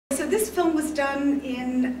this film was done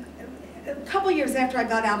in a couple years after I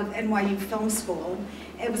got out of NYU Film School.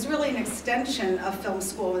 It was really an extension of film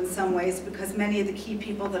school in some ways because many of the key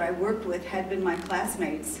people that I worked with had been my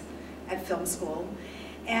classmates at film school.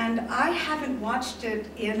 And I haven't watched it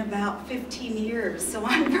in about 15 years, so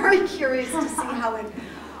I'm very curious to see how it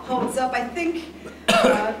holds up. I think,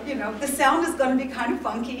 you know, the sound is going to be kind of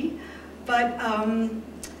funky, but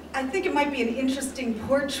I think it might be an interesting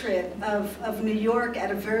portrait of New York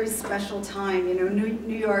at a very special time. You know,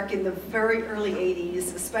 New York in the very early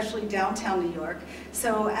 80s, especially downtown New York.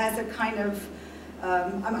 So as a kind of,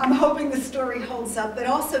 I'm hoping the story holds up, but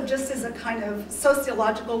also just as a kind of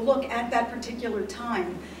sociological look at that particular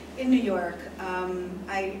time in New York.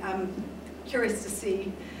 I'm curious to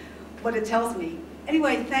see what it tells me.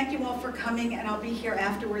 Anyway, thank you all for coming, and I'll be here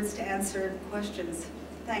afterwards to answer questions.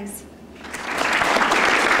 Thanks.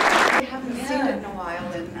 I haven't seen it in a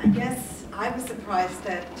while, and I guess I was surprised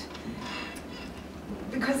that,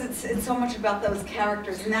 because it's so much about those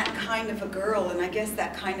characters and that kind of a girl, and I guess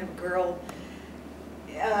that kind of a girl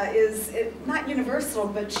is not universal,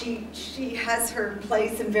 but she has her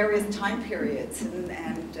place in various time periods,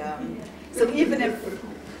 and so even if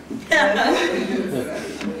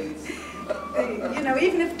you know,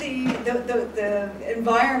 even if the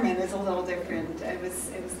environment is a little different, it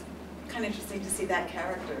was kind of interesting to see that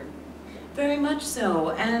character. Very much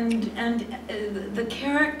so, and the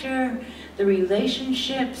character, the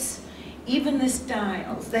relationships, even the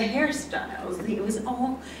styles, the hairstyles, it was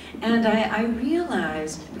all, and I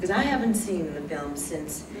realized, because I haven't seen the film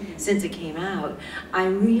since it came out, I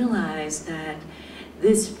realized that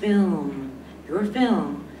this film, your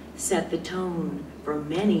film, set the tone for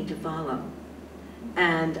many to follow.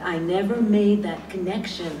 And I never made that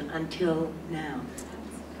connection until now.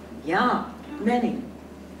 Yeah, many.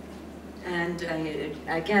 And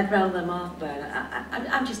I can't rattle them off, but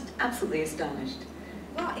I'm just absolutely astonished.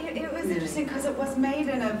 Well, it was interesting because it was made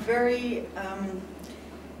in a very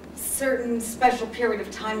certain special period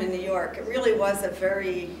of time in New York. It really was a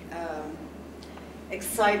very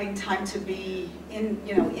exciting time to be in,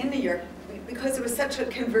 you know, in New York, because there was such a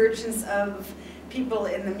convergence of people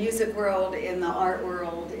in the music world, in the art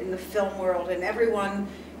world, in the film world, and everyone,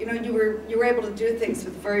 you know, you were able to do things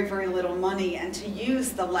with very, very little money, and to use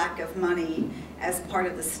the lack of money as part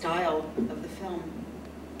of the style of the film.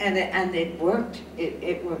 And it worked.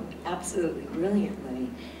 It worked absolutely brilliantly.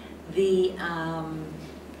 The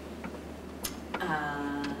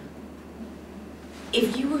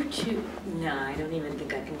if you were to, no, I don't even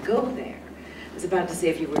think I can go there. I was about to say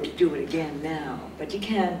if you were to do it again now, but you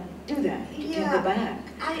can't do that. You can't go back.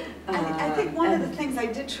 I think one of the things I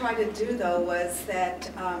did try to do, though, was that,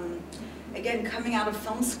 again, coming out of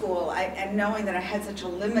film school and knowing that I had such a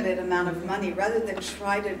limited amount of money, rather than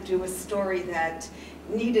try to do a story that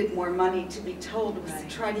needed more money to be told, was to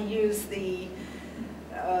try to use the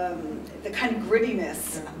kind of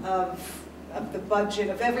grittiness of the budget,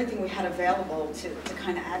 of everything we had available to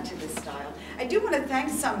kind of add to this style. I do want to thank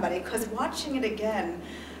somebody, because watching it again,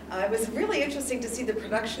 it was really interesting to see the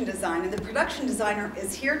production design, and the production designer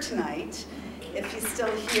is here tonight, if he's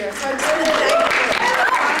still here. So I really thank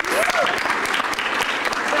you.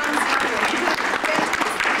 John Smithereens. You did a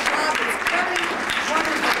fantastic job. It's very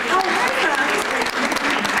wonderful.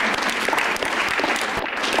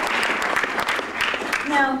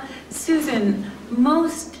 Now, Susan,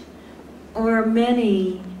 most or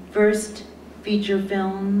many first feature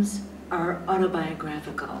films are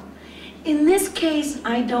autobiographical. In this case,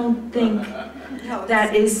 I don't think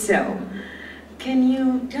that is so. Can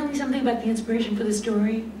you tell me something about the inspiration for the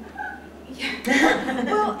story? Yeah.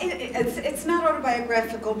 Well, it's not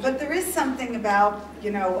autobiographical, but there is something about,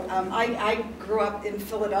 you know, I grew up in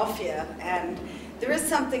Philadelphia, and there is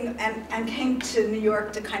something, and came to New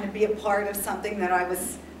York to kind of be a part of something that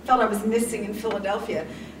felt I was missing in Philadelphia.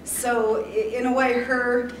 So in a way,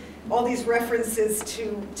 all these references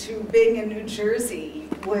to being in New Jersey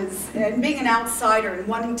and being an outsider and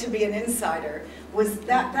wanting to be an insider,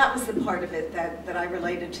 that was the part of it that I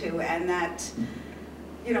related to, and that,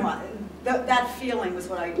 you know, that feeling was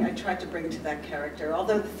what I tried to bring to that character.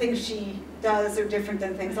 Although the things she does are different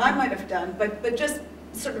than things I might have done, but just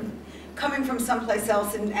sort of coming from someplace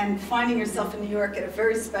else and finding yourself in New York at a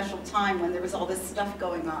very special time when there was all this stuff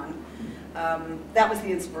going on. That was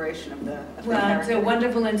the inspiration of the character. It's a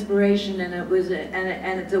wonderful inspiration,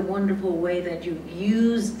 and it's a wonderful way that you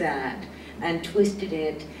used that and twisted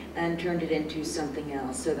it and turned it into something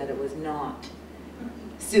else, so that it was not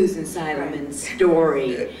Susan Seidelman's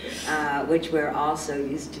story, which we're also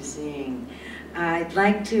used to seeing. I'd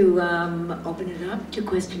like to open it up to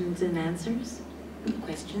questions and answers.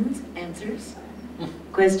 Questions, answers.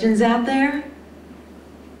 Questions out there?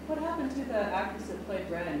 What happened to the actress that played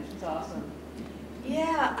Ren? She's awesome.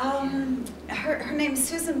 Yeah, her name's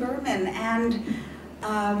Susan Berman, and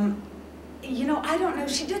you know, I don't know,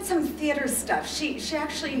 she did some theater stuff. She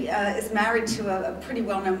actually is married to a pretty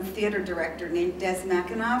well-known theater director named Des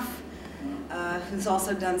McAnuff, who's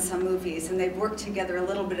also done some movies, and they've worked together a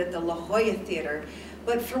little bit at the La Jolla Theater.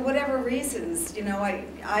 But for whatever reasons, you know,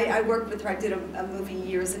 I worked with her. I did a movie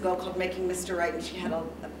years ago called Making Mr. Right, and she had a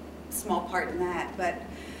small part in that. But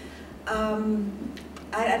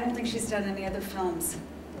I don't think she's done any other films.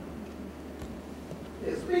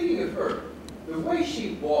 Yeah, speaking of her, the way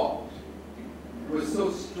she walked was so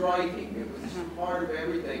striking. It was part of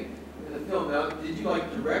everything in the film. Now, did you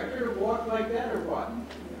like direct her to walk like that, or what?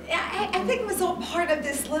 I think it was all part of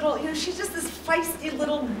this little, you know, she's just this feisty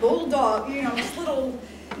little bulldog, you know, this little,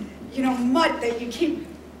 you know, mutt that you keep,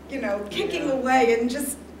 you know, kicking away, and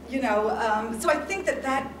just, you know, so I think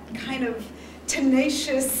that kind of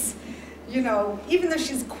tenacious, you know, even though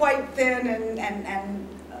she's quite thin and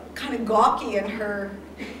kind of gawky in her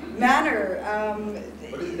manner.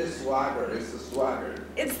 But it's the swagger, it's the swagger.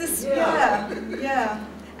 It's this, yeah.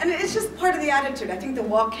 And it's just part of the attitude. I think the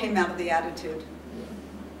walk came out of the attitude.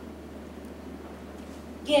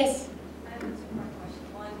 Yes. I have a two-part question.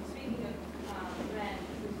 One, speaking of Ren,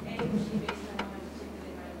 was she based on one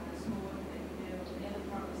particularly right on a school work that you do? The other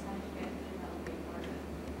part was how did you get to help be part of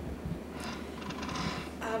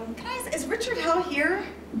it? Can I ask, is Richard Hell here?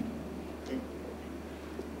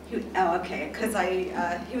 Oh, okay, because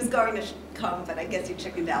he was going to come, but I guess he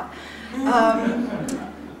chickened out.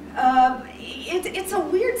 It's a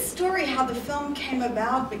weird story how the film came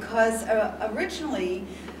about, because originally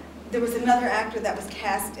there was another actor that was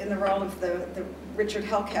cast in the role of the Richard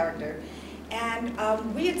Hell character. And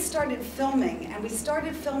we had started filming, and we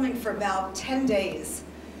started filming for about 10 days.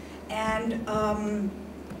 And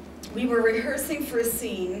we were rehearsing for a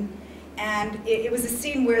scene, and it was a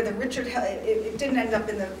scene where the Richard Hell, it didn't end up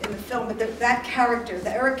in the film, but that character,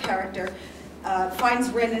 the Eric character, finds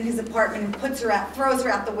Ren in his apartment and puts her out, throws her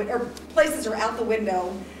out the window, or places her out the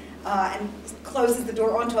window, and closes the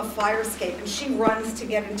door onto a fire escape, and she runs to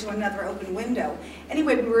get into another open window.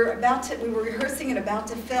 Anyway, we were rehearsing and about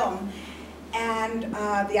to film, and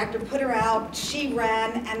the actor put her out, she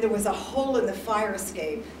ran, and there was a hole in the fire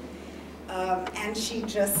escape, and she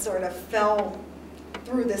just sort of fell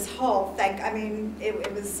through this hole. I mean,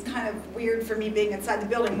 it was kind of weird for me being inside the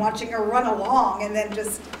building, watching her run along and then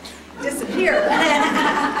just disappear.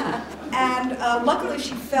 And luckily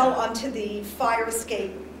she fell onto the fire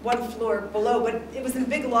escape one floor below, but it was in a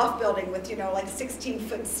big loft building with, you know, like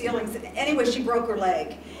 16-foot ceilings. Anyway, she broke her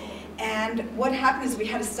leg. And what happened is we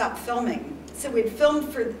had to stop filming. So we'd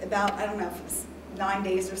filmed for about, I don't know if it was 9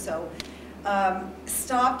 days or so,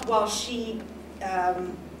 stopped while she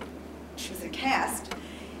was in cast.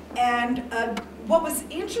 And what was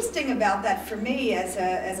interesting about that for me as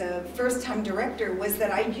a first-time director was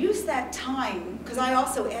that I used that time, because I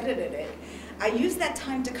also edited it, I used that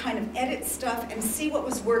time to kind of edit stuff and see what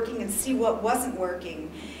was working and see what wasn't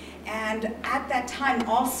working. And at that time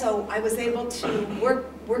also, I was able to,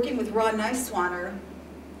 working with Ron Neiswaner,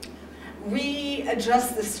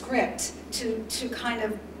 readjust the script to kind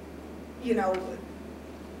of, you know,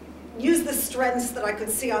 use the strengths that I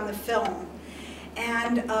could see on the film.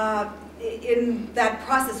 And in that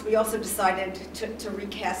process, we also decided to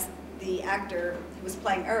recast the actor who was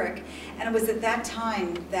playing Eric, and it was at that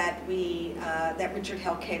time that that Richard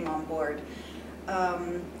Hell came on board.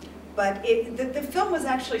 But the film was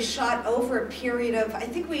actually shot over a period of, I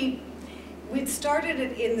think we'd started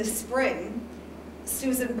it in the spring.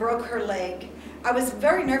 Susan broke her leg. I was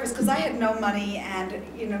very nervous because I had no money, and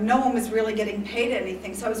you know, no one was really getting paid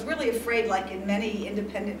anything. So I was really afraid, like in many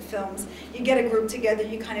independent films, you get a group together,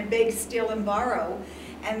 you kind of beg, steal, and borrow,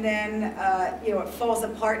 and then you know, it falls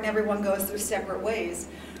apart and everyone goes their separate ways.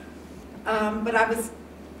 But I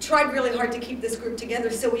tried really hard to keep this group together,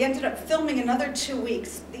 so we ended up filming another 2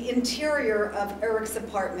 weeks. The interior of Eric's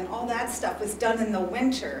apartment, all that stuff was done in the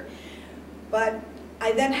winter. But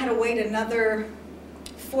I then had to wait another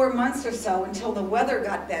 4 months or so until the weather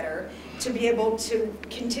got better to be able to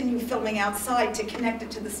continue filming outside to connect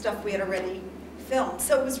it to the stuff we had already filmed.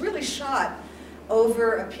 So it was really shot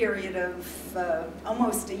over a period of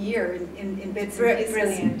almost a year in bits and pieces.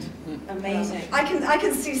 Brilliant. Amazing. I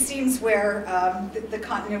can see scenes where the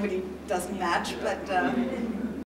continuity doesn't match, but